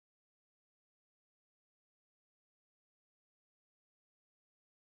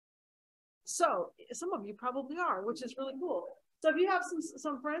So some of you probably are, which is really cool. So if you have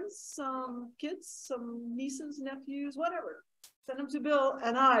some friends, some kids, some nieces, nephews, whatever, send them to Bill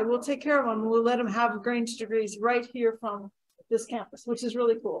and I will take care of them. We'll let them have Grange degrees right here from this campus, which is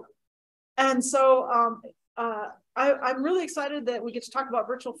really cool. And so I'm really excited that we get to talk about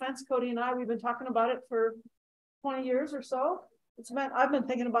virtual fence. Cody and I, we've been talking about it for 20 years or so. I've been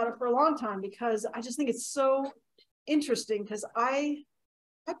thinking about it for a long time because I just think it's so interesting, because I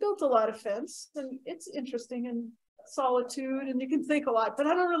built a lot of fence and it's interesting and solitude and you can think a lot, but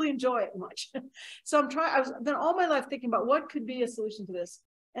I don't really enjoy it much. So I've been all my life thinking about what could be a solution to this.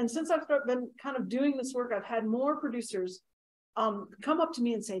 And since I've been kind of doing this work, I've had more producers come up to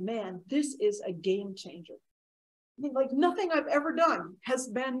me and say, man, this is a game changer. I mean, like nothing I've ever done has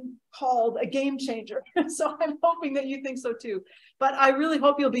been called a game changer. So I'm hoping that you think so too. But I really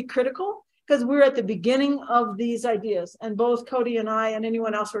hope you'll be critical, because we're at the beginning of these ideas. And both Cody and I and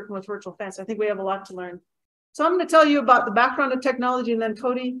anyone else working with virtual fence, I think we have a lot to learn. So I'm going to tell you about the background of technology, and then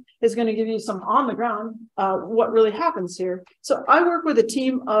Cody is going to give you some on the ground, what really happens here. So I work with a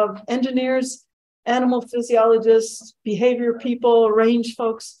team of engineers, animal physiologists, behavior people, range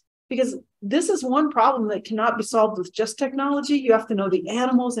folks, because this is one problem that cannot be solved with just technology. You have to know the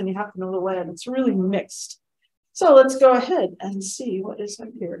animals and you have to know the land. It's really mixed. So let's go ahead and see what is up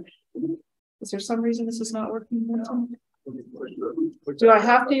here. Is there some reason this is not working? Do I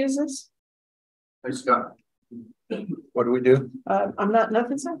have to use this? Hey, Scott. What do we do? I'm not,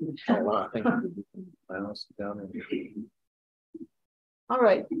 nothing, sir. Oh, wow, I think down All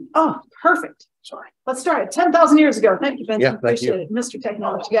right. Oh, perfect. Sorry. Let's start. 10,000 years ago. Thank you, Benson. Yeah, thank Appreciate it. Mr.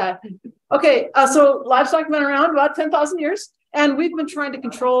 Technology guy. Okay, so livestock have been around about 10,000 years, and we've been trying to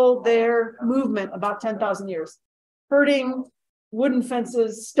control their movement about 10,000 years. Herding, wooden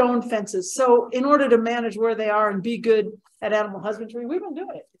fences, stone fences. So in order to manage where they are and be good at animal husbandry, we've been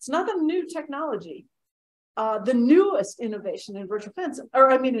doing it. It's not a new technology. The newest innovation in virtual fence,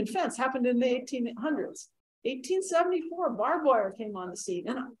 in fence, happened in the 1800s. 1874, barbed wire came on the scene.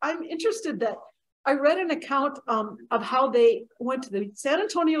 And I'm interested that I read an account of how they went to the San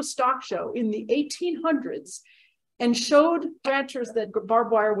Antonio Stock Show in the 1800s and showed ranchers that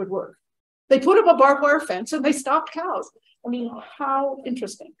barbed wire would work. They put up a barbed wire fence and they stopped cows. I mean, how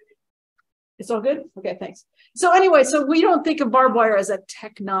interesting. It's all good? Okay, thanks. So anyway, so we don't think of barbed wire as a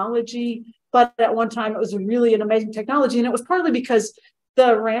technology, but at one time it was really an amazing technology. And it was partly because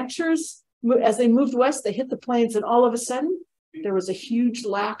the ranchers, as they moved west, they hit the plains, and all of a sudden there was a huge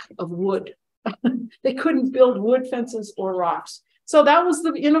lack of wood. They couldn't build wood fences or rocks. So that was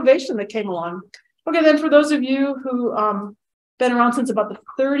the innovation that came along. Okay, then for those of you who been around since about the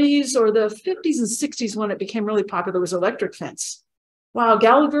 30s or the 50s and 60s, when it became really popular, was electric fence. Wow,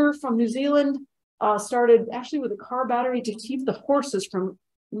 Gallagher from New Zealand started actually with a car battery to keep the horses from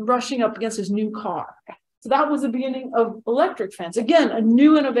rushing up against his new car. So that was the beginning of electric fence. Again, a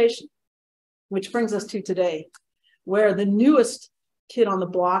new innovation, which brings us to today, where the newest kid on the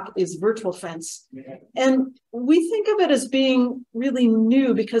block is virtual fence. And we think of it as being really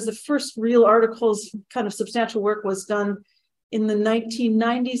new because the first real articles, kind of substantial work, was done in the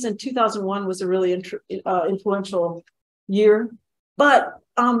 1990s, and 2001 was a really influential year. But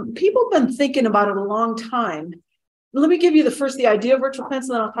people have been thinking about it a long time. Let me give you the idea of virtual fence,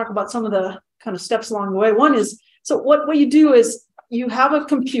 and then I'll talk about some of the kind of steps along the way. One is, so what you do is you have a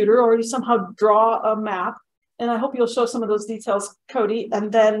computer, or you somehow draw a map, and I hope you'll show some of those details, Cody,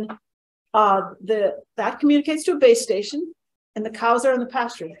 and then that communicates to a base station, and the cows are in the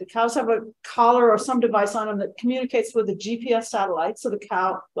pasture. The cows have a collar or some device on them that communicates with the GPS satellite. So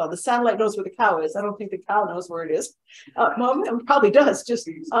the satellite knows where the cow is. I don't think the cow knows where it is. Well, it probably does, just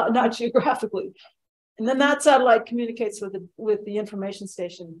not geographically. And then that satellite communicates with the information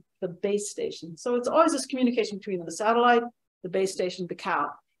station, the base station. So it's always this communication between the satellite, the base station, the cow.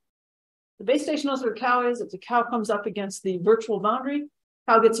 The base station knows where the cow is. If the cow comes up against the virtual boundary,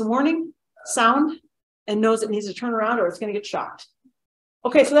 cow gets a warning, sound, and knows it needs to turn around or it's going to get shocked.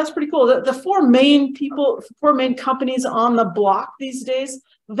 Okay, so that's pretty cool. The four main companies on the block these days,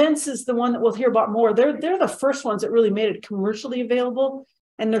 Vence is the one that we'll hear about more. They're the first ones that really made it commercially available,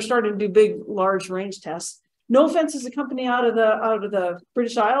 and they're starting to do big, large range tests. No Fence is a company out of the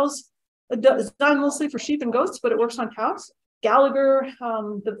British Isles. It's done mostly for sheep and goats, but it works on cows. Gallagher,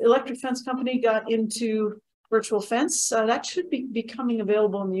 the electric fence company, got into virtual fence. That should be becoming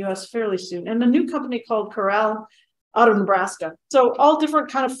available in the US fairly soon. And a new company called Corral out of Nebraska. So all different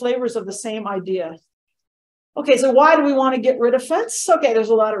kind of flavors of the same idea. Okay, so why do we want to get rid of fence? Okay, there's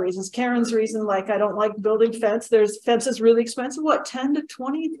a lot of reasons. Karen's reason, like I don't like building fence. Fence is really expensive. What, $10,000 to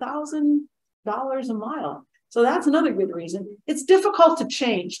 $20,000 a mile? So that's another good reason. It's difficult to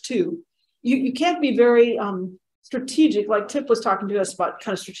change too. you can't be very strategic, like Tip was talking to us about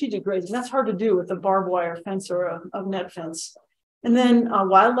kind of strategic grazing. That's hard to do with a barbed wire fence or a net fence. And then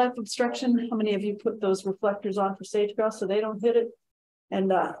wildlife obstruction. How many of you put those reflectors on for sage-grouse so they don't hit it?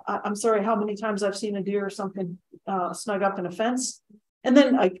 And I'm sorry how many times I've seen a deer or something snug up in a fence. And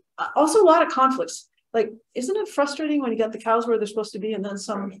then also a lot of conflicts. Like, isn't it frustrating when you got the cows where they're supposed to be and then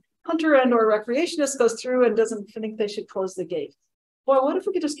some hunter and or recreationist goes through and doesn't think they should close the gate? Boy, what if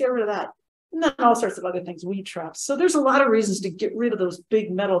we could just get rid of that? And then all sorts of other things, weed traps. So there's a lot of reasons to get rid of those big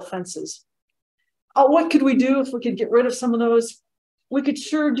metal fences. What could we do if we could get rid of some of those? We could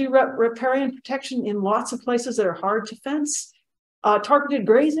sure do riparian protection in lots of places that are hard to fence. Targeted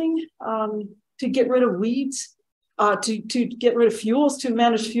grazing to get rid of weeds, to get rid of fuels, to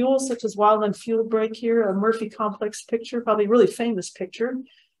manage fuels such as wildland fuel break here, a Murphy complex picture, probably a really famous picture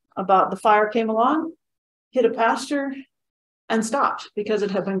about the fire came along, hit a pasture, and stopped because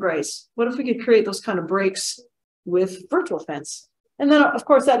it had been grazed. What if we could create those kind of breaks with virtual fence? And then, of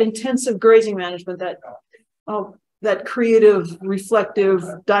course, that intensive grazing management, that creative, reflective,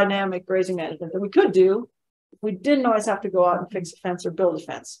 dynamic grazing management that we could do. We didn't always have to go out and fix a fence or build a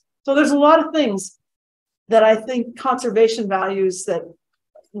fence. So there's a lot of things that I think conservation values that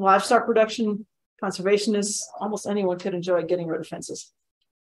livestock production, conservationists, almost anyone could enjoy getting rid of fences.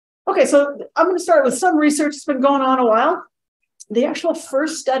 Okay, so I'm going to start with some research that's been going on a while. The actual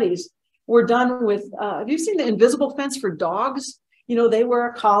first studies were done with, have you seen the invisible fence for dogs? You know, they wear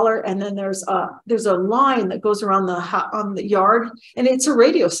a collar and then there's a line that goes around on the yard and it's a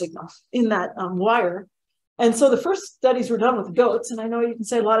radio signal in that wire. And so the first studies were done with goats. And I know you can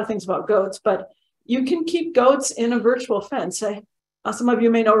say a lot of things about goats, but you can keep goats in a virtual fence. Some of you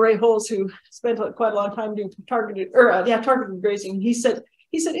may know Ray Holes, who spent quite a long time doing targeted grazing. He said,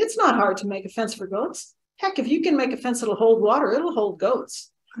 it's not hard to make a fence for goats. Heck, if you can make a fence that'll hold water, it'll hold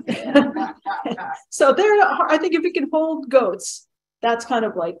goats. So I think if you can hold goats, that's kind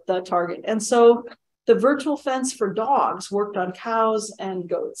of like the target. And so the virtual fence for dogs worked on cows and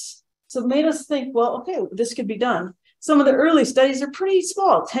goats. So it made us think, well, okay, this could be done. Some of the early studies are pretty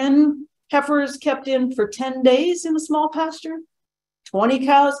small. 10 heifers kept in for 10 days in a small pasture, 20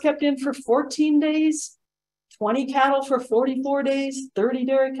 cows kept in for 14 days, 20 cattle for 44 days, 30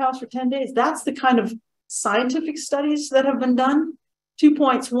 dairy cows for 10 days. That's the kind of scientific studies that have been done. 2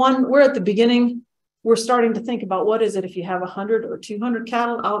 points. One, we're at the beginning. We're starting to think about what is it if you have 100 or 200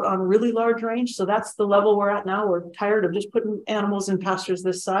 cattle out on really large range. So that's the level we're at now. We're tired of just putting animals in pastures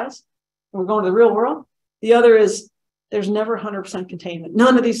this size. We're going to the real world. The other is there's never 100% containment.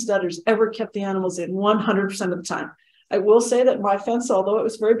 None of these studies ever kept the animals in 100% of the time. I will say that my fence, although it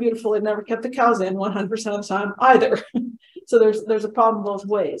was very beautiful, it never kept the cows in 100% of the time either. So there's a problem both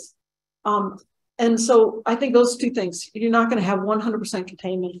ways. And so I think those two things, you're not going to have 100%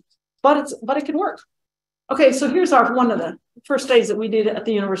 containment, but it can work. Okay, so here's one of the first studies that we did at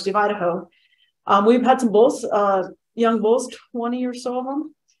the University of Idaho. We've had some bulls, young bulls, 20 or so of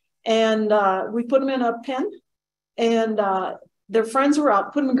them. And we put them in a pen, and their friends were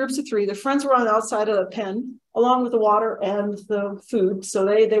out, put them in groups of 3. Their friends were on the outside of the pen, along with the water and the food. So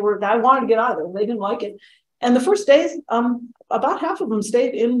I wanted to get out of there. They didn't like it. And the first days, about half of them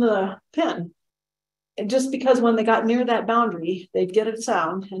stayed in the pen. And just because when they got near that boundary, they'd get a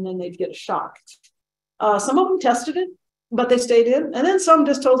sound and then they'd get a shock. Some of them tested it, but they stayed in. And then some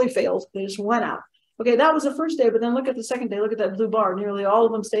just totally failed. They just went out. Okay, that was the first day, but then look at the second day. Look at that blue bar. Nearly all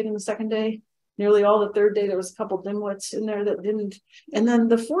of them stayed in the second day. Nearly all the third day, there was a couple dimwits in there that didn't. And then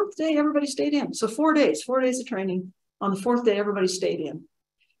the fourth day, everybody stayed in. So 4 days of training. On the fourth day, everybody stayed in.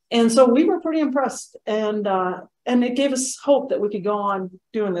 And so we were pretty impressed. And it gave us hope that we could go on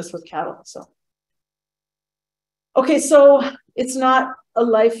doing this with cattle. So, okay, so it's not a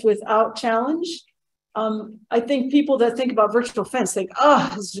life without challenge. I think people that think about virtual fence think, oh,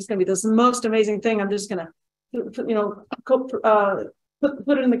 this is just going to be this most amazing thing. I'm just going to,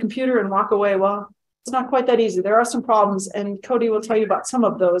 put it in the computer and walk away. Well, it's not quite that easy. There are some problems, and Cody will tell you about some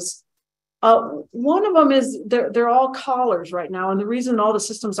of those. One of them is they're all collars right now, and the reason all the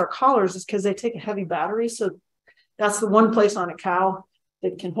systems are collars is because they take a heavy battery. So that's the one place on a cow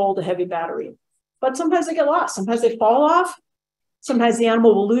that can hold a heavy battery. But sometimes they get lost. Sometimes they fall off. Sometimes the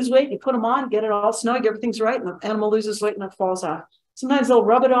animal will lose weight. You put them on, get it all snug, everything's right, and the animal loses weight and it falls off. Sometimes they'll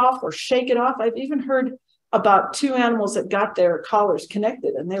rub it off or shake it off. I've even heard about 2 animals that got their collars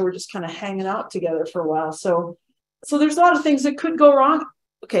connected and they were just kind of hanging out together for a while. So there's a lot of things that could go wrong.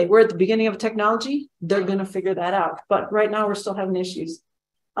 Okay, we're at the beginning of technology. They're going to figure that out. But right now we're still having issues.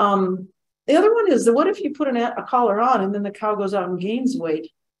 The other one is, what if you put a collar on and then the cow goes out and gains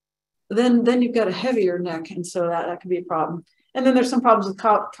weight? Then you've got a heavier neck. And so that could be a problem. And then there's some problems with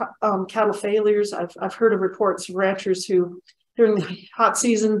cattle failures. I've heard of reports of ranchers who, during the hot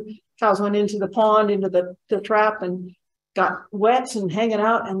season, cows went into the pond, into the trap, and got wet and hanging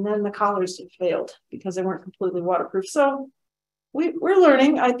out, and then the collars failed because they weren't completely waterproof. So we're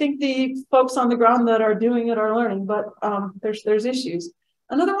learning. I think the folks on the ground that are doing it are learning, but there's issues.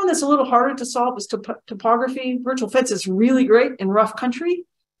 Another one that's a little harder to solve is topography. Virtual fence is really great in rough country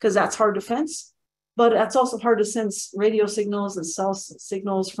because that's hard to fence, but that's also hard to sense radio signals and cell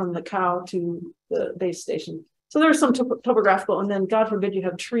signals from the cow to the base station. So there's some topographical, and then God forbid you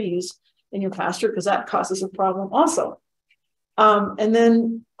have trees in your pasture because that causes a problem also. And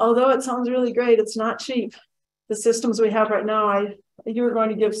then, although it sounds really great, it's not cheap. The systems we have right now, you were going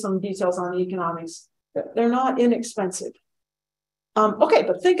to give some details on the economics. They're not inexpensive. Okay,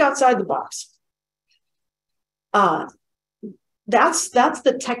 but think outside the box. That's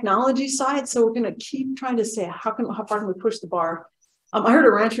the technology side. So we're going to keep trying to say, how far can we push the bar? I heard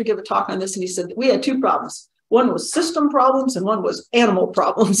a rancher give a talk on this, and he said that we had two problems. One was system problems and one was animal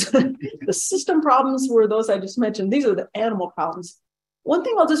problems. The system problems were those I just mentioned. These are the animal problems. One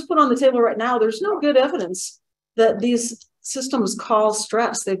thing I'll just put on the table right now, there's no good evidence that these systems cause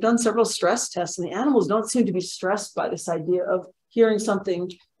stress. They've done several stress tests, and the animals don't seem to be stressed by this idea of hearing something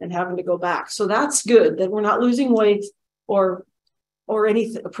and having to go back. So that's good that we're not losing weight or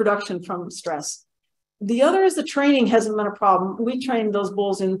any production from stress. The other is the training hasn't been a problem. We trained those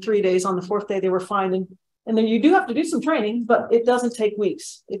bulls in 3 days. On the fourth day, they were fine. And then you do have to do some training, but it doesn't take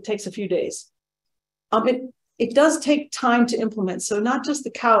weeks. It takes a few days. It does take time to implement. So not just the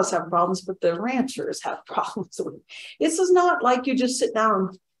cows have problems, but the ranchers have problems. This is not like you just sit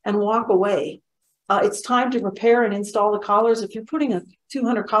down and walk away. It's time to prepare and install the collars. If you're putting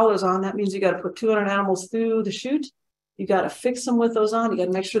 200 collars on, that means you got to put 200 animals through the chute. You got to fix them with those on. You got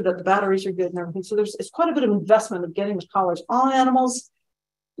to make sure that the batteries are good and everything. So it's quite a bit of investment of getting the collars on animals.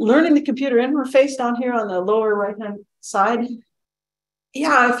 Learning the computer interface down here on the lower right-hand side.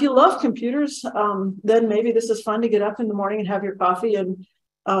 Yeah, if you love computers, then maybe this is fun to get up in the morning and have your coffee and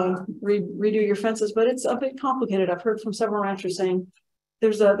redo your fences, but it's a bit complicated. I've heard from several ranchers saying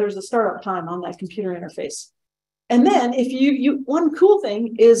there's a startup time on that computer interface. And then if one cool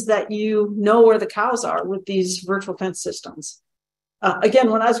thing is that you know where the cows are with these virtual fence systems. Again,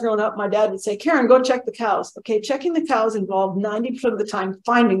 when I was growing up, my dad would say, Karen, go check the cows. Okay, checking the cows involved 90% of the time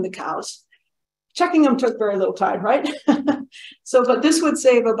finding the cows. Checking them took very little time, right? But this would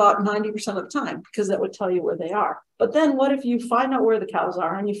save about 90% of the time because that would tell you where they are. But then what if you find out where the cows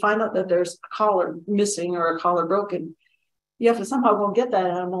are and you find out that there's a collar missing or a collar broken? You have to somehow go get that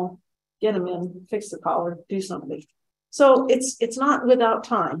animal, get them in, fix the collar, do something. So it's not without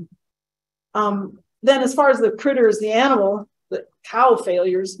time. Then as far as the critters, the animal, the cow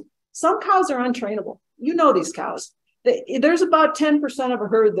failures, some cows are untrainable. You know these cows. There's about 10% of a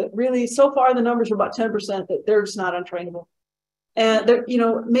herd that really, so far the numbers are about 10% that they're just not untrainable. And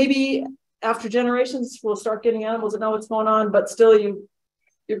maybe after generations we'll start getting animals that know what's going on, but still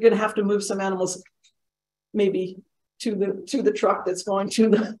you're going to have to move some animals maybe to the truck that's going to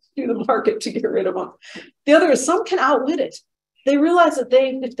the market to get rid of them. The other is some can outwit it. They realize that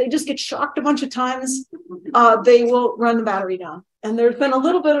if they just get shocked a bunch of times, they will run the battery down. And there's been a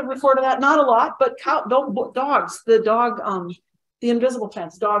little bit of report of that, not a lot, but dogs, the invisible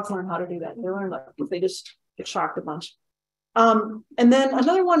fence, dogs learn how to do that. They learn that if they just get shocked a bunch. And then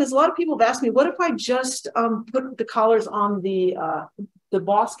another one is a lot of people have asked me, what if I just put the collars on the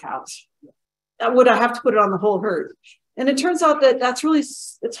boss cows? Would I have to put it on the whole herd? And it turns out that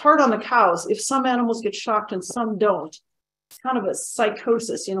it's hard on the cows. If some animals get shocked and some don't, it's kind of a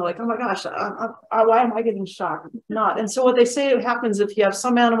psychosis, like, oh my gosh, why am I getting shocked? Not. And so what they say happens if you have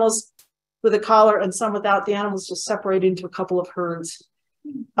some animals with a collar and some without, the animals just separate into a couple of herds.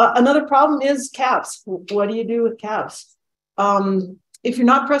 Another problem is calves. What do you do with calves? If you're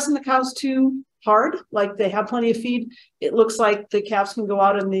not pressing the cows too hard, like they have plenty of feed, it looks like the calves can go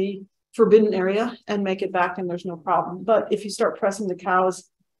out in the forbidden area and make it back and there's no problem. But if you start pressing the cows,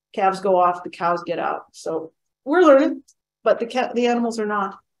 calves go off, the cows get out. So we're learning, but the animals are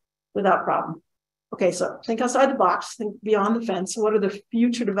not without problem. Okay, so think outside the box, think beyond the fence. What are the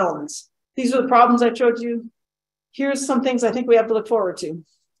future developments? These are the problems I showed you. Here's some things I think we have to look forward to.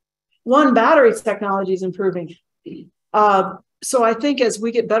 One, battery technology is improving. So I think as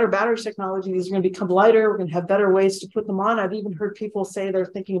we get better battery technology, these are going to become lighter. We're going to have better ways to put them on. I've even heard people say they're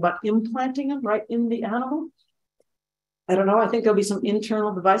thinking about implanting them right in the animal. I don't know. I think there'll be some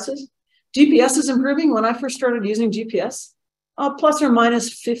internal devices. GPS is improving. When I first started using GPS, plus or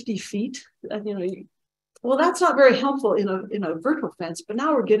minus 50 feet. Well, that's not very helpful in a virtual fence, but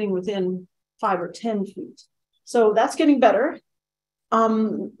now we're getting within 5 or 10 feet. So that's getting better.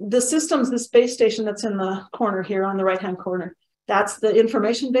 The systems, this base station that's in the corner here on the right-hand corner, that's the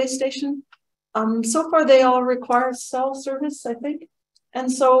information base station. So far, they all require cell service, I think. And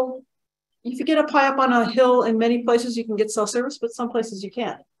so if you get up high up on a hill, in many places you can get cell service, but some places you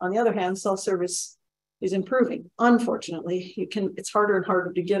can't. On the other hand, cell service is improving. Unfortunately, it's harder and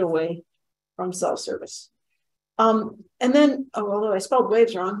harder to get away from cell service. And then, although I spelled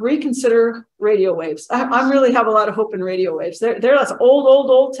waves wrong, reconsider radio waves. I really have a lot of hope in radio waves. They're that's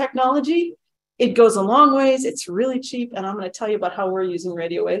old technology. It goes a long ways. It's really cheap. And I'm going to tell you about how we're using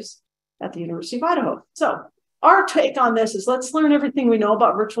radio waves at the University of Idaho. So our take on this is let's learn everything we know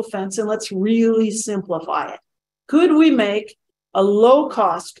about virtual fence and let's really simplify it. Could we make a low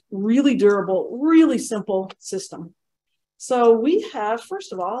cost, really durable, really simple system? So we have,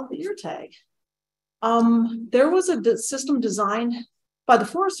 first of all, the ear tag. There was a system designed by the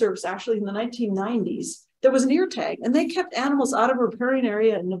Forest Service actually in the 1990s. There was an ear tag, and they kept animals out of a riparian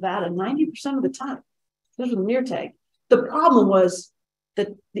area in Nevada 90% of the time. This was an ear tag. The problem was that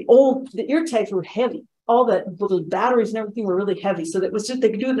the ear tags were heavy. All the batteries and everything were really heavy. So that was just, they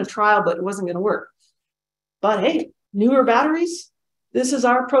could do it in a trial, but it wasn't going to work. But hey, newer batteries. This is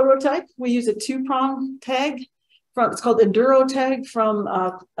our prototype. We use a 2-prong tag it's called Enduro tag from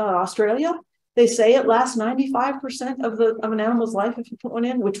Australia. They say it lasts 95% of an animal's life if you put one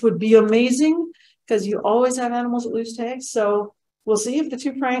in, which would be amazing because you always have animals that lose tags. So we'll see if the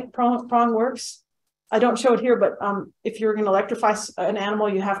 2-prong works. I don't show it here, but if you're going to electrify an animal,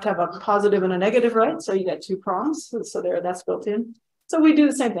 you have to have a positive and a negative, right? So you got 2 prongs. So that's built in. So we do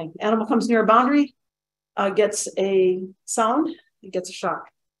the same thing. Animal comes near a boundary, gets a sound, it gets a shock.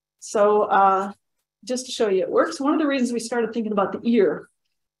 So just to show you it works, one of the reasons we started thinking about the ear.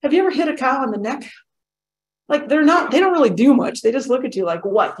 Have you ever hit a cow on the neck? Like they don't really do much. They just look at you like,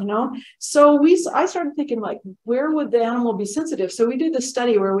 what, you know? So I started thinking like, where would the animal be sensitive? So we did this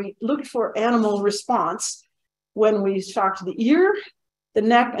study where we looked for animal response when we shocked the ear, the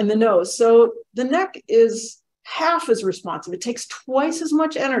neck, and the nose. So the neck is half as responsive. It takes twice as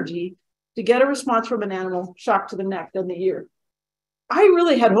much energy to get a response from an animal shocked to the neck than the ear. I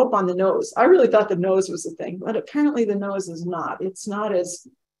really had hope on the nose. I really thought the nose was the thing, but apparently the nose is not. It's not as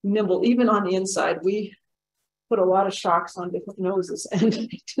nimble. Even on the inside, we put a lot of shocks on different noses and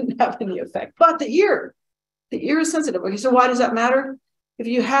it didn't have any effect. But the ear is sensitive. Okay, so why does that matter? If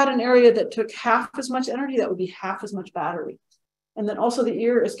you had an area that took half as much energy, that would be half as much battery. And then also the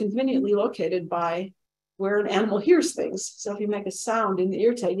ear is conveniently located by where an animal hears things. So if you make a sound in the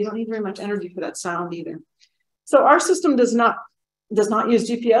ear tag, you don't need very much energy for that sound either. So our system does not use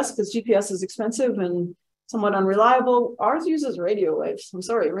GPS because GPS is expensive and somewhat unreliable. Ours uses radio waves. I'm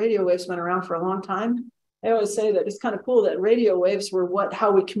sorry, radio waves been around for a long time. I always say that it's kind of cool that radio waves were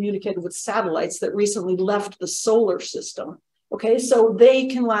how we communicated with satellites that recently left the solar system. Okay, so they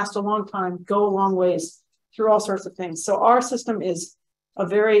can last a long time, go a long ways through all sorts of things. So our system is a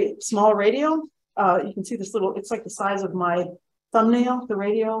very small radio. You can see this little, it's like the size of my thumbnail, the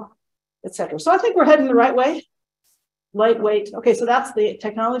radio, etc. So I think we're heading the right way. Lightweight. Okay, so that's the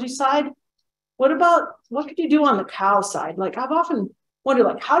technology side. What could you do on the cow side? Like I've often wondered,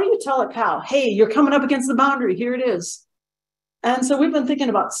 like, how do you tell a cow, hey, you're coming up against the boundary, here it is. And so we've been thinking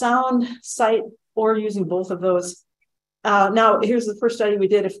about sound, sight, or using both of those. Now, here's the first study we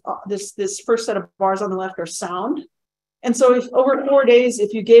did. If this first set of bars on the left are sound. And so if over 4 days,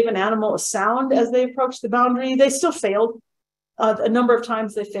 if you gave an animal a sound as they approached the boundary, they still failed. A number of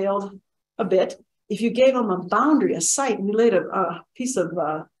times they failed a bit. If you gave them a boundary, a sight, and you laid a piece of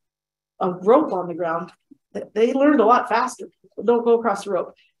rope on the ground, they learned a lot faster. Don't go across the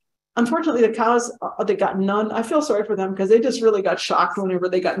rope. Unfortunately, the cows, they got none. I feel sorry for them because they just really got shocked whenever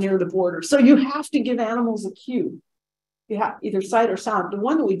they got near the border. So you have to give animals a cue. You have either sight or sound. The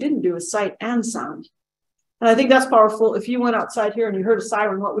one that we didn't do is sight and sound. And I think that's powerful. If you went outside here and you heard a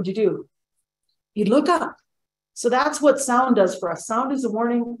siren, what would you do? You'd look up. So that's what sound does for us. Sound is a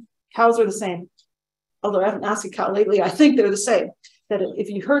warning. Cows are the same. Although I haven't asked a cow lately, I think they're the same. That if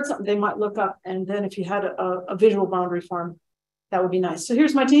you heard something, they might look up. And then if you had a visual boundary for them, that would be nice. So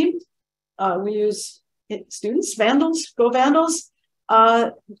here's my team. We use students, vandals, go vandals,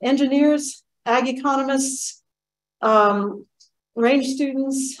 engineers, ag economists, range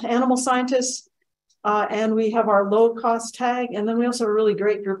students, animal scientists, and we have our low cost tag. And then we also have a really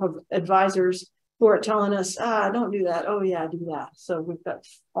great group of advisors who are telling us, don't do that. Oh yeah, do that. So we've got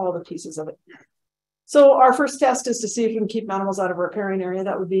all the pieces of it. So our first test is to see if we can keep animals out of our riparian area.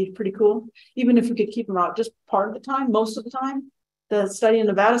 That would be pretty cool. Even if we could keep them out just part of the time, most of the time. The study in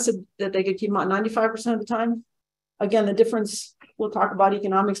Nevada said that they could keep them out 95% of the time. Again, the difference, we'll talk about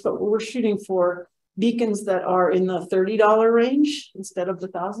economics, but we're shooting for beacons that are in the $30 range instead of the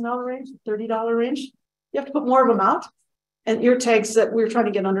 $1,000 range, $30 range. You have to put more of them out. And ear tags that we're trying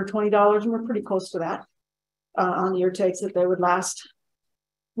to get under $20, and we're pretty close to that on ear tags that they would last.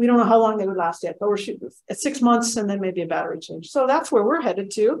 We don't know how long they would last yet, but we're shooting at 6 months and then maybe a battery change. So that's where we're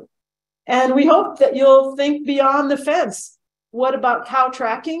headed to. And we hope that you'll think beyond the fence. What about cow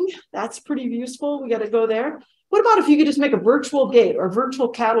tracking? That's pretty useful. We got to go there. What about if you could just make a virtual gate or virtual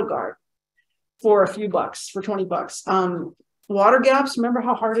cattle guard for a few bucks, for 20 bucks? Water gaps, remember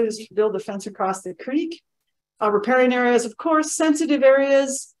how hard it is to build a fence across the creek? Repairing areas, of course, sensitive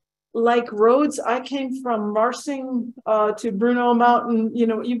areas like roads. I came from Marsing to Bruno Mountain. You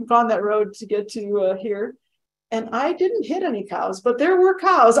know, you've gone that road to get to here. And I didn't hit any cows, but there were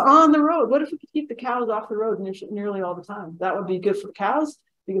cows on the road. What if we could keep the cows off the road nearly all the time? That would be good for the cows,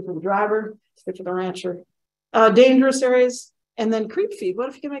 be good for the driver, it's good for the rancher. Dangerous areas, and then creek feed. What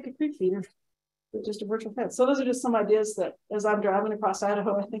if you can make a creek feeder with just a virtual fence? So those are just some ideas that as I'm driving across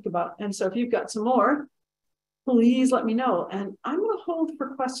Idaho, I think about. And so if you've got some more, please let me know. And I'm going to hold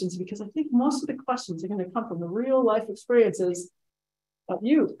for questions because I think most of the questions are going to come from the real life experiences of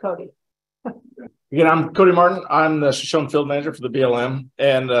you, Cody. Again, I'm Cody Martin. I'm the Shoshone Field Manager for the BLM.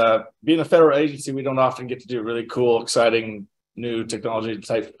 And being a federal agency, we don't often get to do really cool, exciting, new technology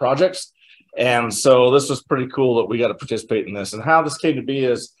type projects. And so this was pretty cool that we got to participate in this. And how this came to be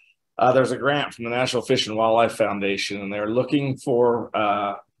is there's a grant from the National Fish and Wildlife Foundation, and they're looking for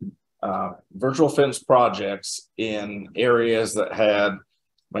virtual fence projects in areas that had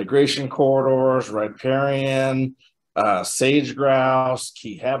migration corridors, riparian, sage grouse,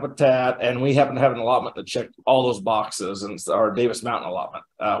 key habitat, and we happen to have an allotment that checked all those boxes, and it's our Davis Mountain allotment,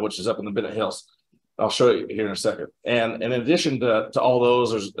 which is up in the Bennett Hills. I'll show you here in a second. And in addition to all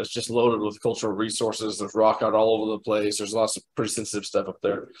those, it's just loaded with cultural resources. There's rock art all over the place. There's lots of pretty sensitive stuff up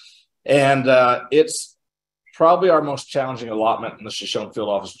there. And it's probably our most challenging allotment in the Shoshone Field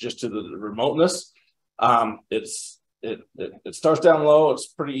Office, just to the remoteness. It starts down low. It's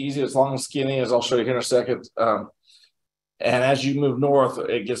pretty easy. It's long and skinny, as I'll show you here in a second. And as you move north,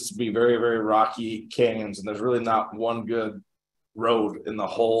 it gets to be very, very rocky canyons, and there's really not one good road in the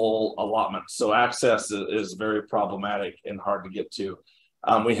whole allotment. So access is very problematic and hard to get to.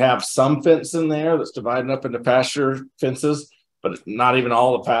 We have some fence in there that's divided up into pasture fences, but not even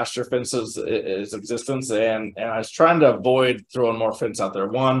all the pasture fences is existence. And I was trying to avoid throwing more fence out there.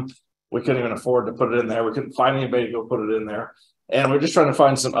 One, we couldn't even afford to put it in there. We couldn't find anybody to go put it in there. And we're just trying to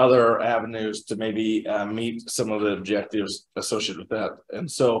find some other avenues to maybe meet some of the objectives associated with that. And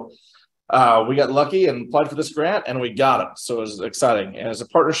so we got lucky and applied for this grant, and we got it. So it was exciting. And it's a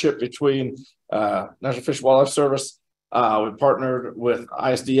partnership between National Fish and Wildlife Service. We partnered with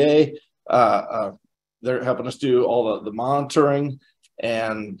ISDA. They're helping us do all the monitoring.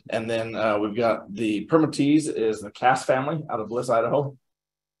 And then we've got the permittees is the Cass family out of Bliss, Idaho.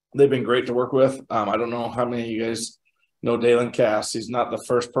 They've been great to work with. I don't know how many of you guys know Dalen Cass. He's not the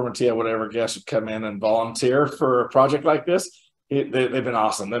first permittee I would ever guess would come in and volunteer for a project like this. They've been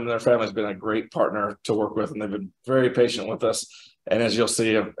awesome. Them and their family's been a great partner to work with, and they've been very patient with us. And as you'll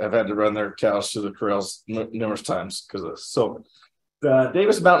see, I've had to run their cows through the corrals numerous times because of this. So the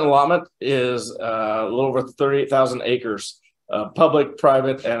Davis Mountain allotment is a little over 38,000 acres, public,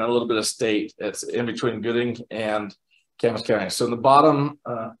 private, and a little bit of state. It's in between Gooding and Camas County. So in the bottom,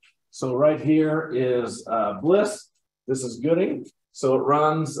 so right here is Bliss. This is Gooding. So it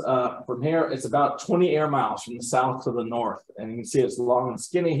runs from here. It's about 20 air miles from the south to the north. And you can see it's long and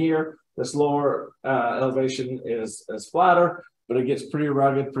skinny here. This lower elevation is flatter, but it gets pretty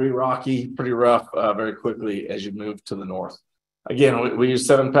rugged, pretty rocky, pretty rough very quickly as you move to the north. Again, we use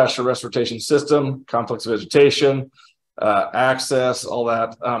 7 pasture restoration system, complex vegetation, access, all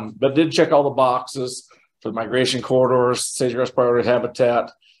that, but did check all the boxes for migration corridors, sage-grouse priority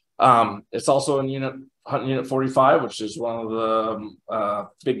habitat. It's also in hunting unit 45, which is one of the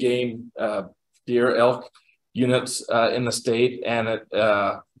big game deer, elk units in the state, and it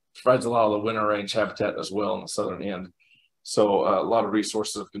provides a lot of the winter range habitat as well in the southern end. So a lot of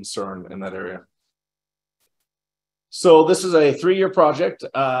resources of concern in that area. So this is a 3-year project.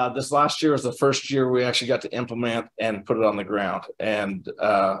 This last year was the first year we actually got to implement and put it on the ground. And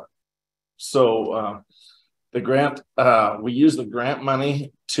the grant, we used the grant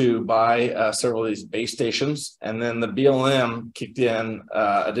money to buy several of these base stations, and then the BLM kicked in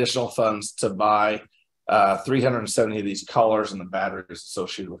additional funds to buy 370 of these collars and the batteries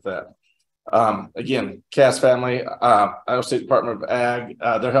associated with that. Again, Cass family, Idaho State Department of Ag,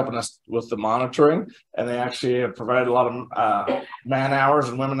 they're helping us with the monitoring, and they actually have provided a lot of man hours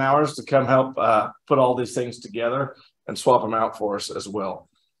and women hours to come help put all these things together and swap them out for us as well.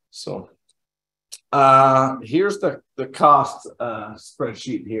 So Here's the cost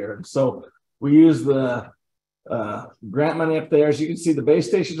spreadsheet here. So we use the grant money up there. As you can see, the base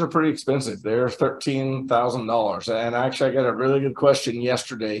stations are pretty expensive. They're $13,000. And actually, I got a really good question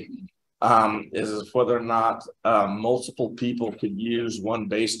yesterday. Is whether or not multiple people could use one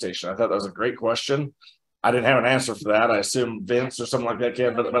base station. I thought that was a great question. I didn't have an answer for that. I assume Vince or something like that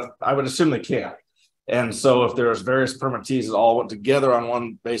can, but I would assume they can. And so if there's various permittees that all went together on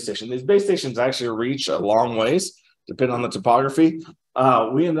one base station, these base stations actually reach a long ways, depending on the topography.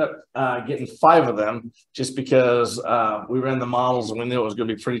 We ended up getting 5 of them just because we ran the models and we knew it was going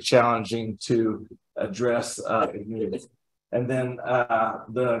to be pretty challenging to address needs. And then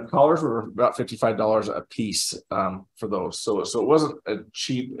the collars were about $55 a piece for those. So it wasn't a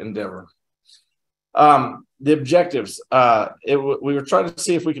cheap endeavor. The objectives, we were trying to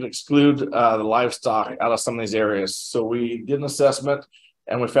see if we could exclude the livestock out of some of these areas. So we did an assessment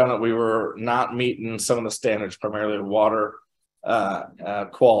and we found that we were not meeting some of the standards, primarily water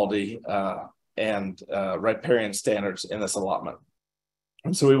quality and riparian standards in this allotment.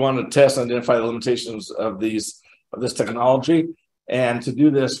 And so we wanted to test and identify the limitations of this technology. And to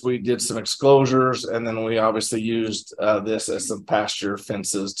do this, we did some exclosures, and then we obviously used this as some pasture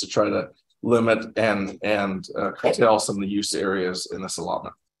fences to try to limit and curtail some of the use areas in this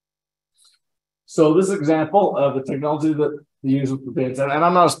allotment. So this example of the technology that they use with the Vince, and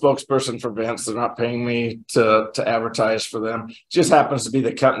I'm not a spokesperson for Vince, they're not paying me to advertise for them. It just happens to be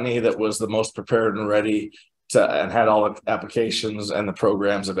the company that was the most prepared and ready and had all the applications and the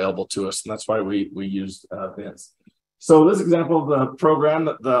programs available to us, and that's why we used Vince. So this example of the program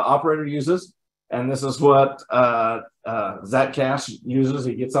that the operator uses, and this is what Zach Cash uses.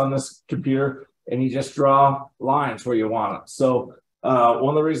 He gets on this computer and you just draw lines where you want it. So one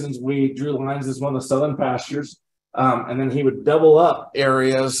of the reasons we drew lines is one of the southern pastures, and then he would double up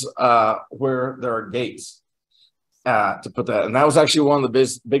areas where there are gates. To put that, and that was actually one of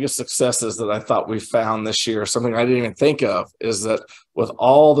the biggest successes that I thought we found this year. Something I didn't even think of is that with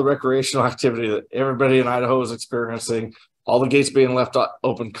all the recreational activity that everybody in Idaho is experiencing, all the gates being left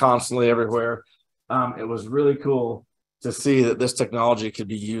open constantly everywhere, it was really cool to see that this technology could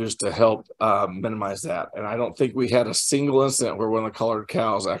be used to help minimize that. And I don't think we had a single incident where one of the colored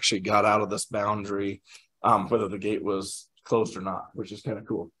cows actually got out of this boundary, whether the gate was closed or not, which is kind of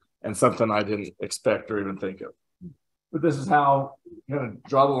cool and something I didn't expect or even think of. But this is how you kind of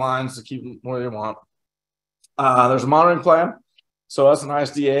draw the lines to keep them where you want. There's a monitoring plan. So us and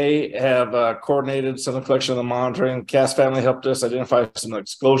ISDA have coordinated some of the collection of the monitoring. Cass family helped us identify some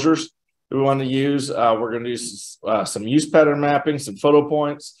exclosures that we wanted to use. We're going to use some use pattern mapping, some photo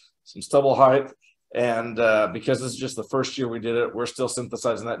points, some stubble height. And because this is just the first year we did it, we're still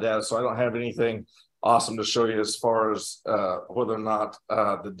synthesizing that data. So I don't have anything awesome to show you as far as whether or not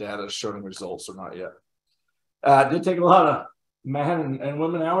the data is showing results or not yet. It did take a lot of man and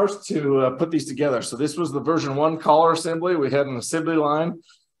women hours to put these together. So this was the version 1 collar assembly. We had an assembly line.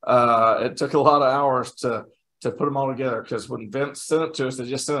 It took a lot of hours to put them all together, because when Vince sent it to us, they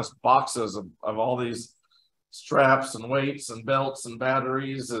just sent us boxes of all these straps and weights and belts and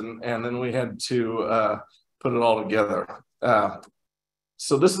batteries, and then we had to put it all together.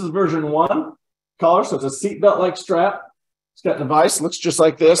 So this is version 1 collar. So it's a seatbelt like strap. It's got a device, looks just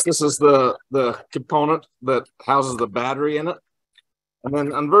like this. This is the component that houses the battery in it. And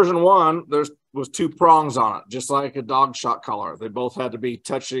then on version 1, there was 2 prongs on it, just like a dog shot collar. They both had to be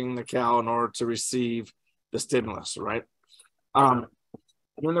touching the cow in order to receive the stimulus, right? And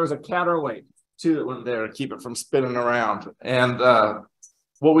then there was a counterweight too that went there to keep it from spinning around. And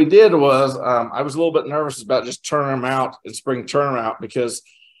what we did was, I was a little bit nervous about just turning them out and spring turn them out, because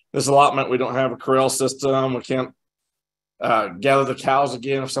this allotment, we don't have a corral system. We can't gather the cows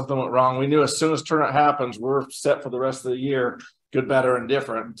again if something went wrong. We knew as soon as turnout happens, we're set for the rest of the year, good, bad, or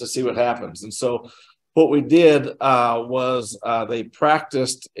indifferent, to see what happens. And so what we did was they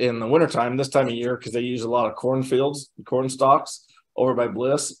practiced in the wintertime, this time of year, because they use a lot of cornfields, corn stalks over by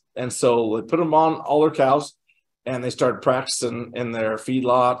Bliss. And so they put them on all their cows, and they started practicing in their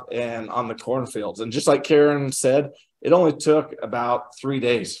feedlot and on the cornfields. And just like Karen said, it only took about 3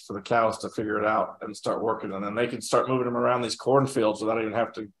 days for the cows to figure it out and start working. And then they could start moving them around these cornfields without even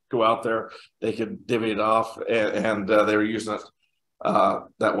having to go out there. They could divvy it off, and they were using it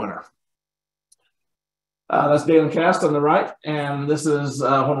that winter. That's Dale and Cast on the right. And this is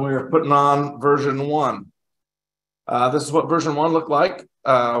when we were putting on version 1. This is what version 1 looked like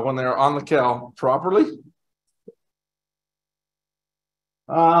when they were on the cow properly.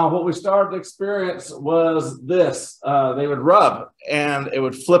 What we started to experience was this. They would rub and it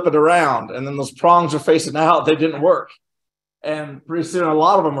would flip it around, and then those prongs are facing out. They didn't work. And pretty soon, a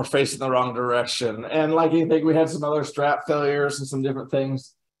lot of them were facing the wrong direction. And like anything, we had some other strap failures and some different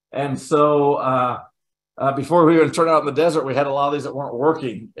things. And so before we even turned out in the desert, we had a lot of these that weren't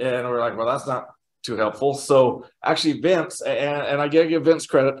working. And we were like, well, that's not too helpful. So actually Vince, and I gotta give Vince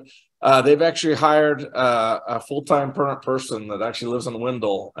credit, they've actually hired a full-time permanent person that actually lives in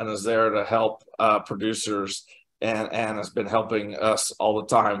Wendell and is there to help producers and has been helping us all the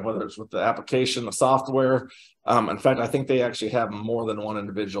time, whether it's with the application, the software. In fact, I think they actually have more than one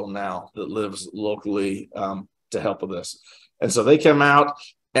individual now that lives locally to help with this. And so they came out,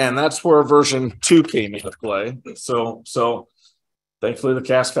 and that's where version 2 came into play. So thankfully, the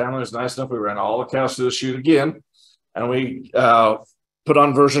Cass family was nice enough. We ran all the cows through the chute again, and we put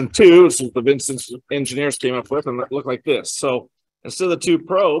on version 2. This is the Vincent engineers came up with, and it looked like this. So instead of the 2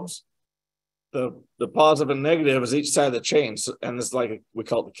 probes, the positive and negative is each side of the chain. So, and this is like we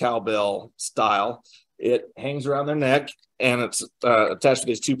call it the cowbell style. It hangs around their neck, and it's attached to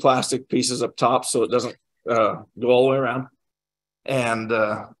these 2 plastic pieces up top, so it doesn't go all the way around. And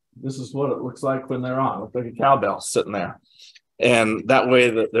this is what it looks like when they're on. It looks like a cowbell sitting there. And that way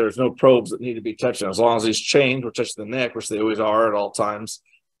that there's no probes that need to be touching. As long as these chains will touch the neck, which they always are at all times,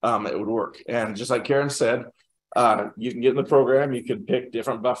 it would work. And just like Karen said, you can get in the program, you can pick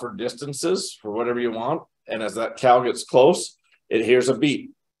different buffer distances for whatever you want. And as that cow gets close, it hears a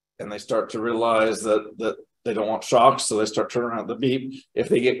beep. And they start to realize that they don't want shocks, so they start turning around the beep. If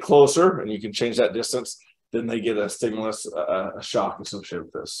they get closer, and you can change that distance, then they get a stimulus, a shock associated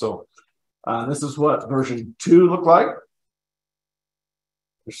with this. So this is what version 2 looked like.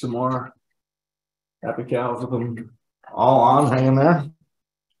 There's some more happy cows with them all on, hanging there.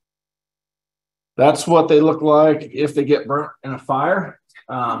 That's what they look like if they get burnt in a fire.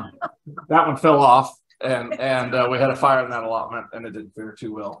 That one fell off, and we had a fire in that allotment, and it didn't fare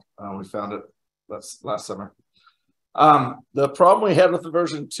too well. We found it last summer. The problem we had with the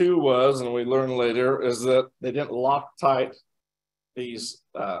version 2 was, and we learned later, is that they didn't lock tight these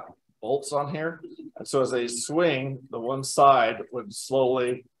bolts on here. And so as they swing, the one side would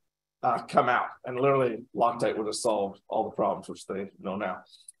slowly come out, and literally Loctite would have solved all the problems, which they know now.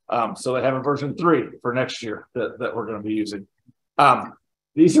 So they have a version 3 for next year that we're going to be using.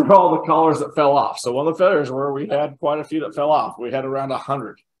 These are all the collars that fell off. So one of the failures were we had quite a few that fell off. We had around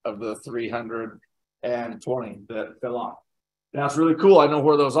 100 of the 320 that fell off. Now it's really cool. I know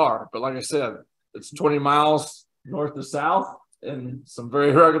where those are, but like I said, it's 20 miles north to south and some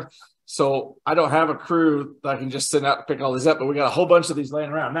very rugged. So I don't have a crew that I can just send out to pick all these up, but we got a whole bunch of these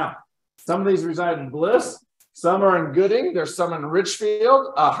laying around. Now, some of these reside in Bliss, some are in Gooding, there's some in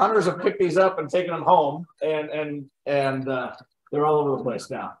Richfield. Hunters have picked these up and taken them home, and they're all over the place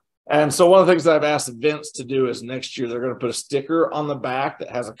now. And so one of the things that I've asked Vince to do is next year they're going to put a sticker on the back that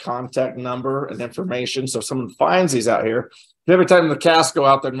has a contact number and information. So if someone finds these out here, every time the Cass go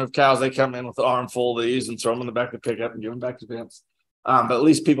out there to move cows, they come in with an armful of these and throw them in the back to pick up and give them back to Vince. But at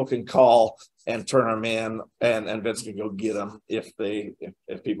least people can call and turn them in, and Vince can go get them if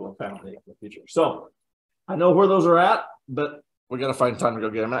people have found them in the future. So I know where those are at, but we got to find time to go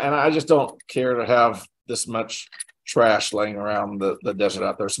get them. And I just don't care to have this much trash laying around the desert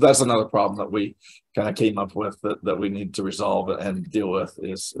out there. So that's another problem that we kind of came up with that we need to resolve and deal with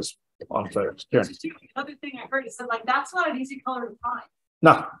is on fares. Karen. Another thing I heard is that that's not an easy color to find.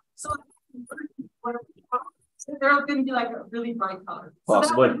 No. So they're going to be like a really bright color.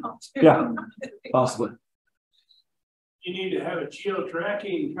 Possibly. Yeah. Possibly. You need to have a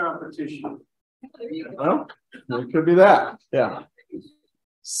geo-tracking competition. Well, it could be that. Yeah.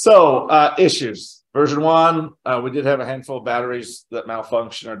 So issues. Version 1, we did have a handful of batteries that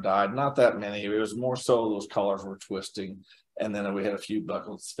malfunctioned or died. Not that many. It was more so those collars were twisting, and then we had a few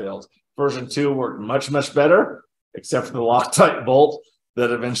buckles failed. Version 2 worked much better, except for the Loctite bolt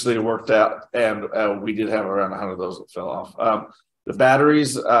that eventually worked out, and we did have around 100 of those that fell off. The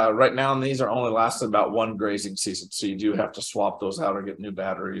batteries right now in these are only lasting about 1 grazing season, so you do have to swap those out or get new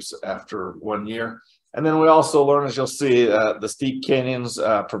batteries after 1 year. And then we also learn, as you'll see, the steep canyons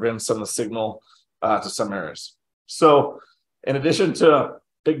prevent some of the signal to some areas. So in addition to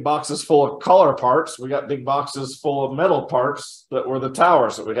big boxes full of collar parts, we got big boxes full of metal parts that were the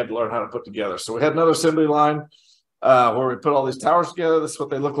towers that we had to learn how to put together. So we had another assembly line where we put all these towers together. This is what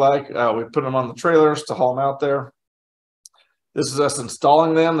they look like. We put them on the trailers to haul them out there. This is us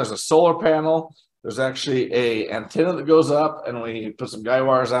installing them. There's a solar panel. There's actually a antenna that goes up, and we put some guy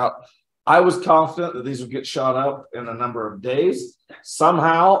wires out. I was confident that these would get shot up in a number of days.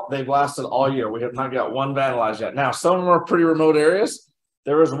 Somehow they've lasted all year. We have not got one vandalized yet. Now, some of them are pretty remote areas.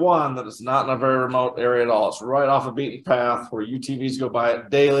 There is one that is not in a very remote area at all. It's right off a beaten path where UTVs go by it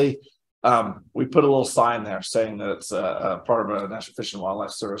daily. We put a little sign there saying that it's a part of a National Fish and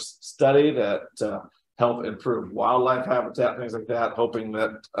Wildlife Service study that help improve wildlife habitat, things like that, hoping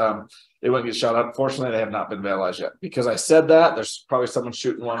that they wouldn't get shot up. Fortunately, they have not been vandalized yet. Because I said that, there's probably someone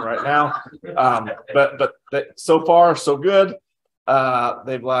shooting one right now. But so far, so good.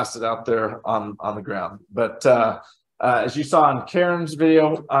 They've lasted out there on the ground. But as you saw in Karen's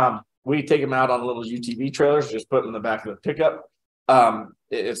video, we take them out on little UTV trailers, just put them in the back of the pickup.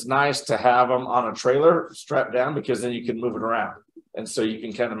 It's nice to have them on a trailer strapped down because then you can move it around. And so you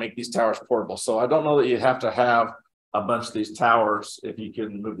can kind of make these towers portable. So I don't know that you have to have a bunch of these towers if you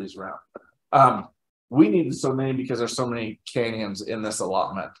can move these around. We needed so many because there's so many canyons in this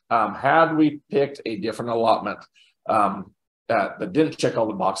allotment. Had we picked a different allotment that didn't check all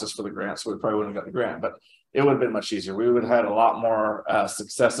the boxes for the grant, so we probably wouldn't have got the grant, but it would have been much easier. We would have had a lot more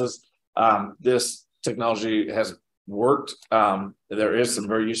successes. This technology has worked. There is some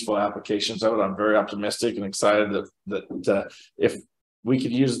very useful applications of it. I'm very optimistic and excited that if we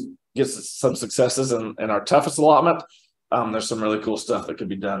could get some successes in our toughest allotment, there's some really cool stuff that could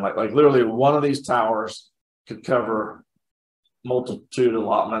be done. Like literally one of these towers could cover multitude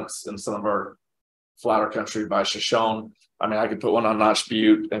allotments in some of our flatter country by Shoshone. I mean, I could put one on Notch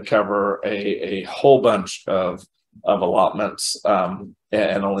Butte and cover a whole bunch of allotments and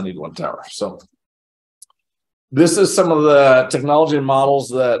only need one tower. So this is some of the technology and models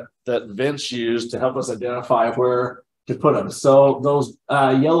that Vince used to help us identify where to put them. So those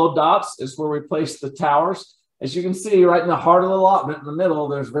yellow dots is where we place the towers. As you can see, right in the heart of the allotment in the middle,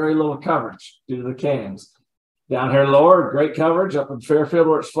 there's very little coverage due to the canyons. Down here lower, great coverage. Up in Fairfield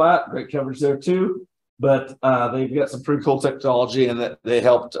where it's flat, great coverage there too. But they've got some pretty cool technology and that they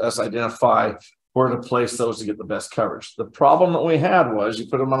helped us identify where to place those to get the best coverage. The problem that we had was you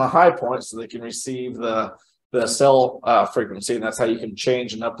put them on a high point so they can receive the cell frequency, and that's how you can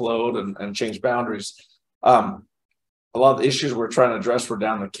change and upload and change boundaries. A lot of the issues we're trying to address were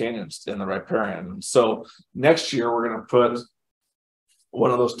down the canyons in the riparian. So next year we're going to put one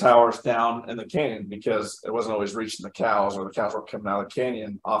of those towers down in the canyon because it wasn't always reaching the cows, or the cows were coming out of the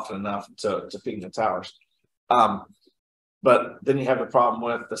canyon often enough to feed the towers. But then you have the problem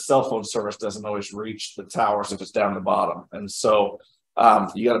with the cell phone service doesn't always reach the towers if it's down the bottom. And so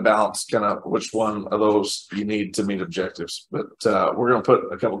you got to balance kind of which one of those you need to meet objectives. But we're going to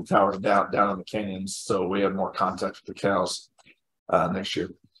put a couple of towers down in the canyons so we have more contact with the cows next year.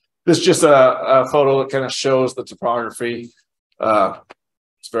 This is just a photo that kind of shows the topography.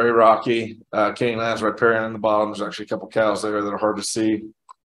 It's very rocky. Canyon lands riparian in the bottom. There's actually a couple of cows there that are hard to see.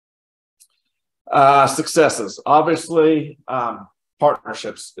 Successes. Obviously,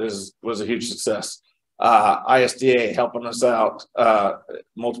 partnerships was a huge success. ISDA helping us out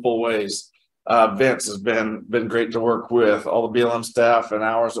multiple ways. Vince has been great to work with, all the BLM staff and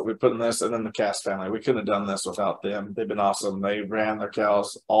hours that we put in this, and then the Cass family. We couldn't have done this without them. They've been awesome. They ran their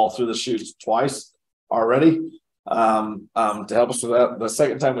cows all through the chutes twice already to help us with that. The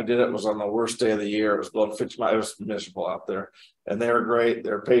second time we did it was on the worst day of the year. It was blowing 50 miles. It was miserable out there, and they were great.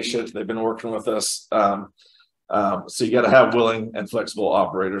 They're patient. They've been working with us. So you got to have willing and flexible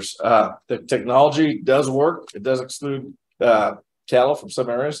operators. The technology does work. It does exclude cattle from some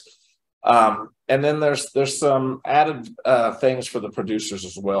areas. And then there's some added things for the producers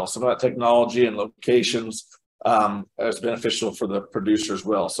as well. Some of that technology and locations is beneficial for the producer as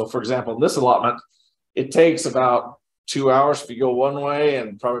well. So for example, in this allotment, it takes about 2 hours if you go one way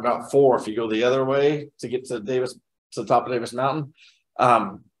and probably about 4 if you go the other way to get to the top of Davis Mountain.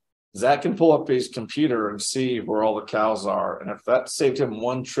 Zach can pull up his computer and see where all the cows are. And if that saved him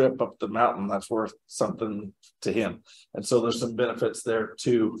one trip up the mountain, that's worth something to him. And so there's some benefits there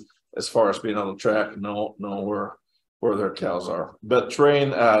too, as far as being able to track and know where their cows are. But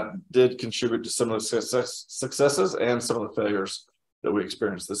terrain did contribute to some of the successes and some of the failures that we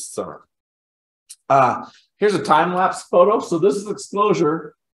experienced this summer. Here's a time-lapse photo. So this is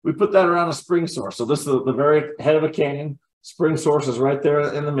exposure. We put that around a spring source. So this is the very head of a canyon. Spring source is right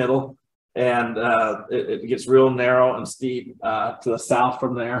there in the middle, and it gets real narrow and steep to the south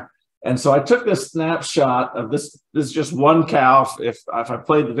from there. And so I took this snapshot of this. This is just one cow. If I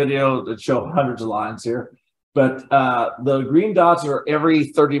played the video, it'd show hundreds of lines here. But the green dots are every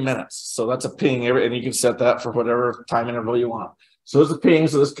 30 minutes. So that's a ping, and you can set that for whatever time interval you want. So it's a ping.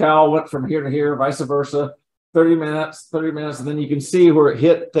 So this cow went from here to here, vice versa, 30 minutes, and then you can see where it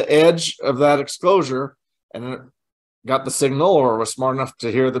hit the edge of that exposure, and it got the signal or was smart enough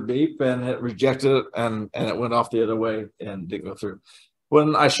to hear the beep, and it rejected it, and it went off the other way and didn't go through.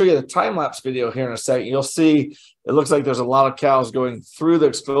 When I show you the time-lapse video here in a second, you'll see it looks like there's a lot of cows going through the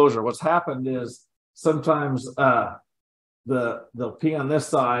exposure. What's happened is sometimes they'll pee on this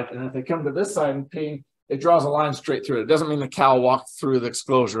side, and if they come to this side and pee, it draws a line straight through it. It doesn't mean the cow walked through the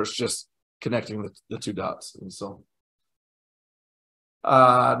exclosure. It's just connecting the two dots. And so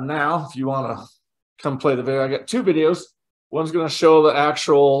now if you want to come play the video, I got two videos. One's going to show the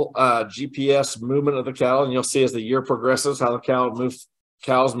actual GPS movement of the cattle, and you'll see as the year progresses how the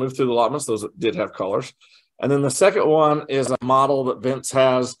cows move through the allotments. Those that did have colors. And then the second one is a model that Vince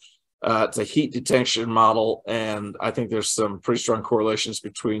has. It's a heat detection model, and I think there's some pretty strong correlations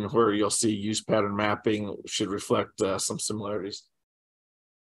between where you'll see use pattern mapping should reflect some similarities.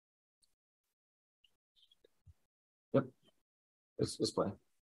 Yep, it's playing.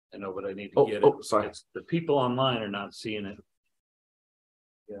 I know, but I need to get it. Oh, sorry. The people online are not seeing it.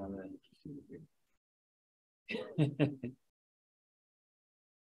 Yeah,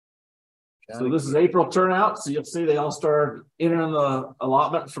 So this is April turnout. So you'll see they all start entering the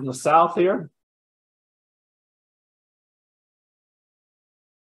allotment from the south here.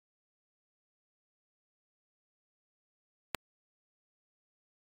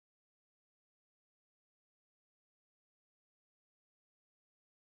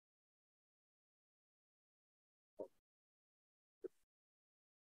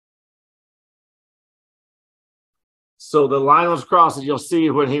 So the line was crossed, and you'll see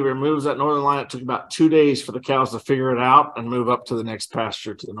when he removes that northern line, it took about 2 days for the cows to figure it out and move up to the next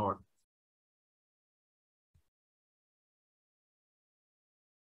pasture to the north.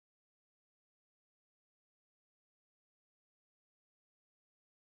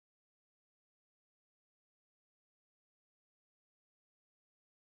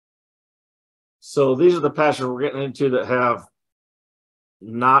 So these are the pastures we're getting into that have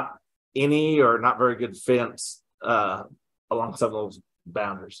not any or not very good fence along some of those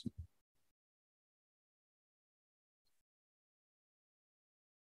boundaries.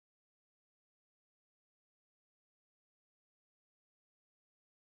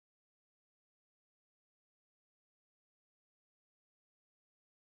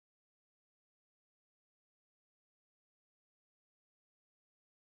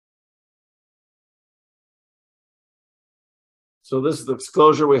 So this is the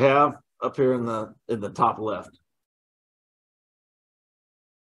exclosure we have up here in the top left.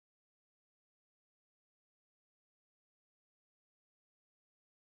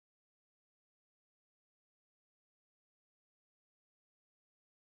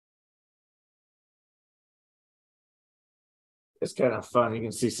 It's kind of fun. You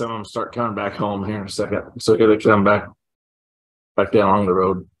can see some of them start coming back home here in a second. So here they come back down along the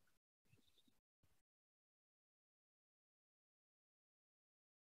road.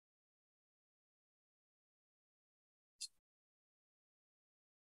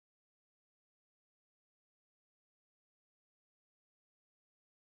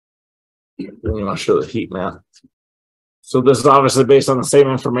 Then I'll show the heat map. So this is obviously based on the same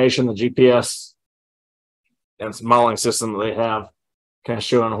information, the GPS and some modeling system that they have, kind of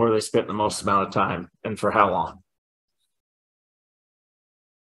showing where they spent the most amount of time and for how long.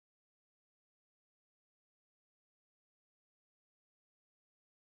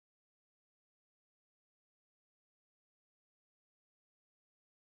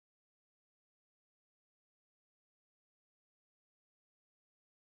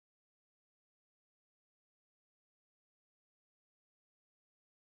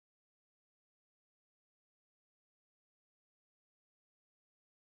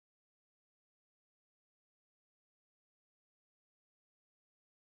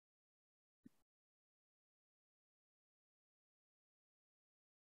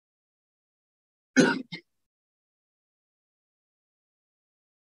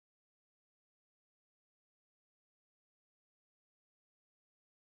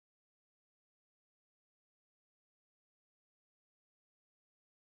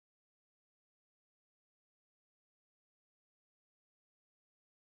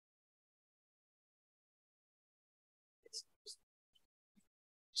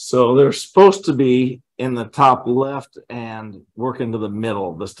 So they're supposed to be in the top left and work into the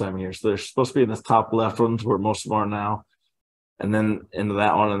middle this time of year. So they're supposed to be in this top left ones where most of them are now, and then into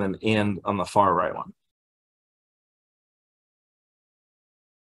that one, and then end on the far right one.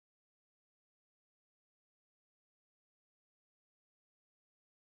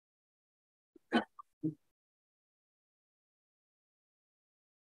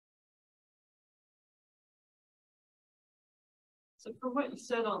 So for what you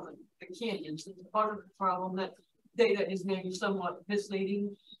said on the canyons, it's part of the problem that data is maybe somewhat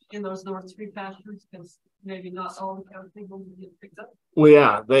misleading in those North 3 pastures, because maybe not all the county will get picked up. Well,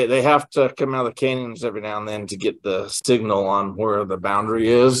 yeah, they have to come out of the canyons every now and then to get the signal on where the boundary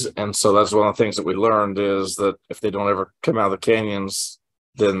is. And so that's one of the things that we learned is that if they don't ever come out of the canyons,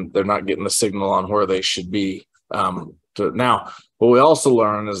 then they're not getting the signal on where they should be. Now, what we also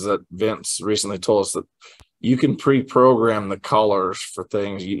learned is that Vince recently told us that you can pre-program the colors for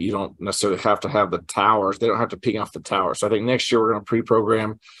things. You don't necessarily have to have the towers. They don't have to ping off the towers. So I think next year we're going to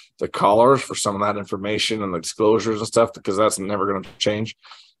pre-program the colors for some of that information and the disclosures and stuff, because that's never going to change.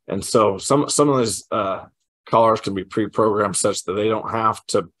 And so some of these colors can be pre-programmed such that they don't have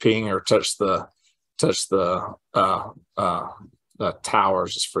to ping or touch the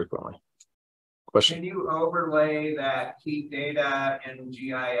towers as frequently. Question. Can you overlay that key data in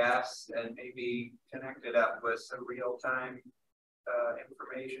GIS and maybe connect it up with some real-time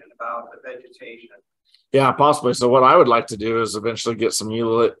information about the vegetation? Yeah, possibly. So what I would like to do is eventually get some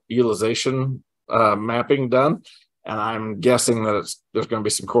utilization mapping done. And I'm guessing that there's going to be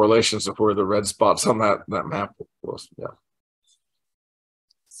some correlations of where the red spots on that map was. Yeah.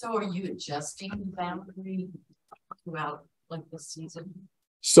 So are you adjusting the boundary throughout like the season?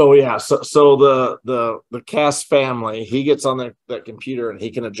 So yeah, so the Cass family, he gets on that computer and he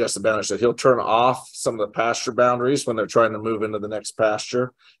can adjust the boundaries. So he'll turn off some of the pasture boundaries when they're trying to move into the next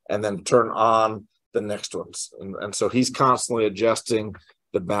pasture, and then turn on the next ones. And so he's constantly adjusting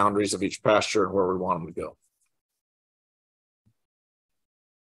the boundaries of each pasture and where we want them to go.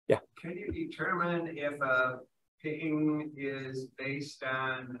 Yeah. Can you determine if a ping is based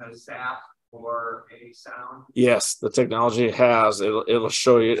on a zap or a sound? Yes, the technology has. It'll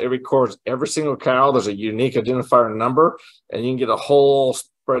show you, it records every single cow. There's a unique identifier number, and you can get a whole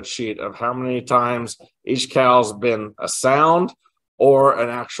spreadsheet of how many times each cow's been a sound or an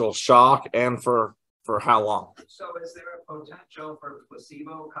actual shock, and for how long. So is there a potential for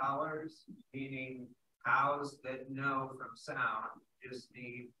placebo collars, meaning cows that know from sound just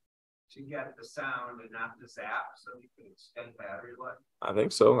need to get the sound and not the zap, so you can extend battery life? I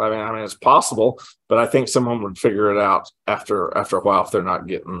think so. I mean, it's possible, but I think someone would figure it out after a while if they're not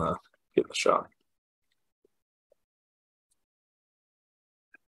getting the shock.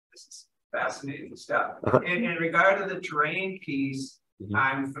 This is fascinating stuff. In regard to the terrain piece,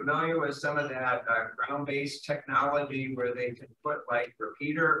 I'm familiar with some of that ground-based technology where they can put like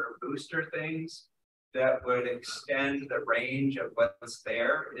repeater or booster things that would extend the range of what's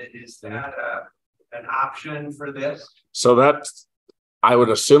there. Is that an option for this? So that, I would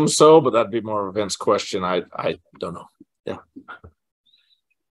assume so, but that'd be more of a Vince question. I don't know. Yeah.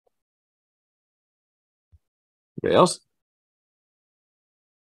 Anybody else?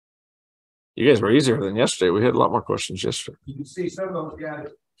 You guys were easier than yesterday. We had a lot more questions yesterday. You can see some of those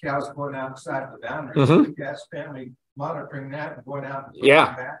cows going outside of the boundary. The Cass family monitoring that and going out and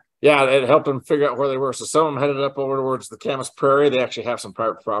back. Yeah, it helped them figure out where they were. So some of them headed up over towards the Camas Prairie. They actually have some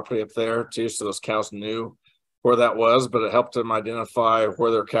private property up there too, so those cows knew where that was. But it helped them identify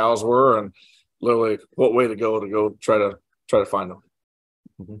where their cows were and literally what way to go try to find them.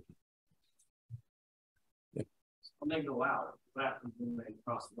 When they go out, when they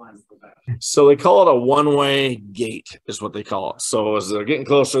cross the line, go back. So they call it a one-way gate, is what they call it. So as they're getting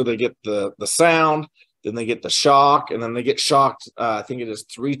closer, they get the sound. Then they get the shock, and then they get shocked. I think it is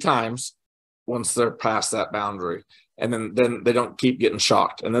 3 times once they're past that boundary, and then they don't keep getting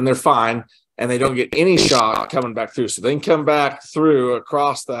shocked, and then they're fine, and they don't get any shock coming back through. So they can come back through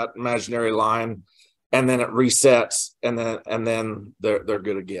across that imaginary line, and then it resets, and then they're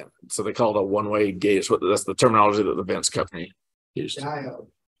good again. So they call it a one-way gate. That's the terminology that the Vince company used. Diode.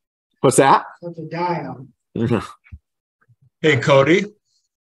 What's that? That's a diode. Hey, Cody.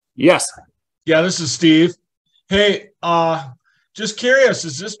 Yes. Yeah, this is Steve. Hey, just curious,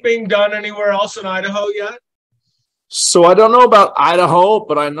 is this being done anywhere else in Idaho yet? So I don't know about Idaho,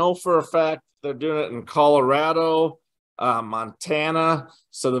 but I know for a fact they're doing it in Colorado, Montana.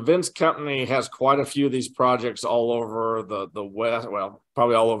 So the Vince company has quite a few of these projects all over the West. Well,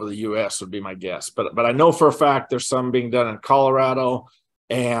 probably all over the U.S. would be my guess. But I know for a fact there's some being done in Colorado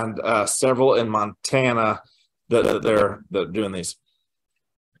and several in Montana that they're doing these.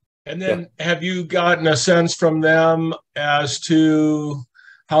 And then have you gotten a sense from them as to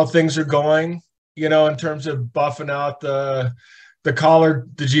how things are going, you know, in terms of buffing out the collar,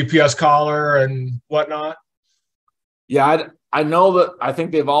 the GPS collar and whatnot? Yeah, I know that I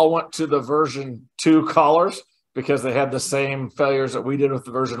think they've all went to the version 2 collars because they had the same failures that we did with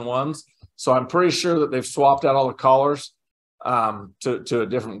the version 1s. So I'm pretty sure that they've swapped out all the collars to a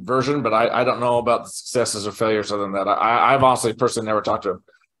different version, but I don't know about the successes or failures other than that. I've honestly personally never talked to them.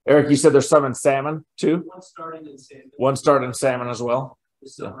 Eric, you said there's some in salmon too? One starting in salmon. One started in salmon as well.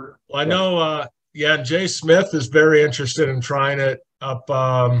 Summer. Well, I know, Jay Smith is very interested in trying it up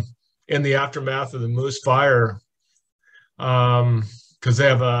in the aftermath of the moose fire, because they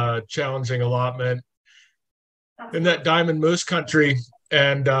have a challenging allotment in that diamond moose country,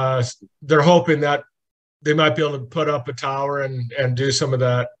 and they're hoping that they might be able to put up a tower and do some of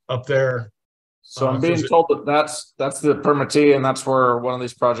that up there. So I'm being told that that's the permittee, and that's where one of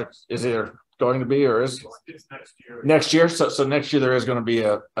these projects is either going to be or is It's next year. next year. So next year there is going to be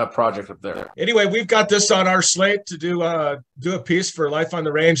a project up there. Anyway, we've got this on our slate to do a piece for Life on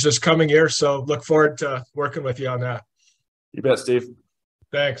the Range this coming year. So look forward to working with you on that. You bet, Steve.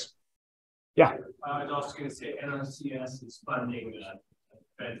 Thanks. Yeah. I was also going to say NRCS is funding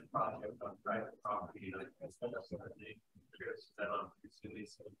a fence project on private property. And I think that's what they recently,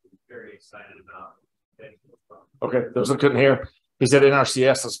 so I'm very excited about it. Okay. Those that couldn't hear, he said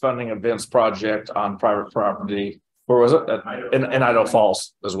NRCS is funding a Vince project on private property. Where was it? In Idaho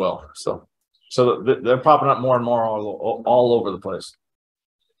Falls as well. So they're popping up more and more all over the place.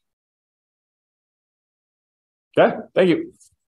 Okay. Thank you.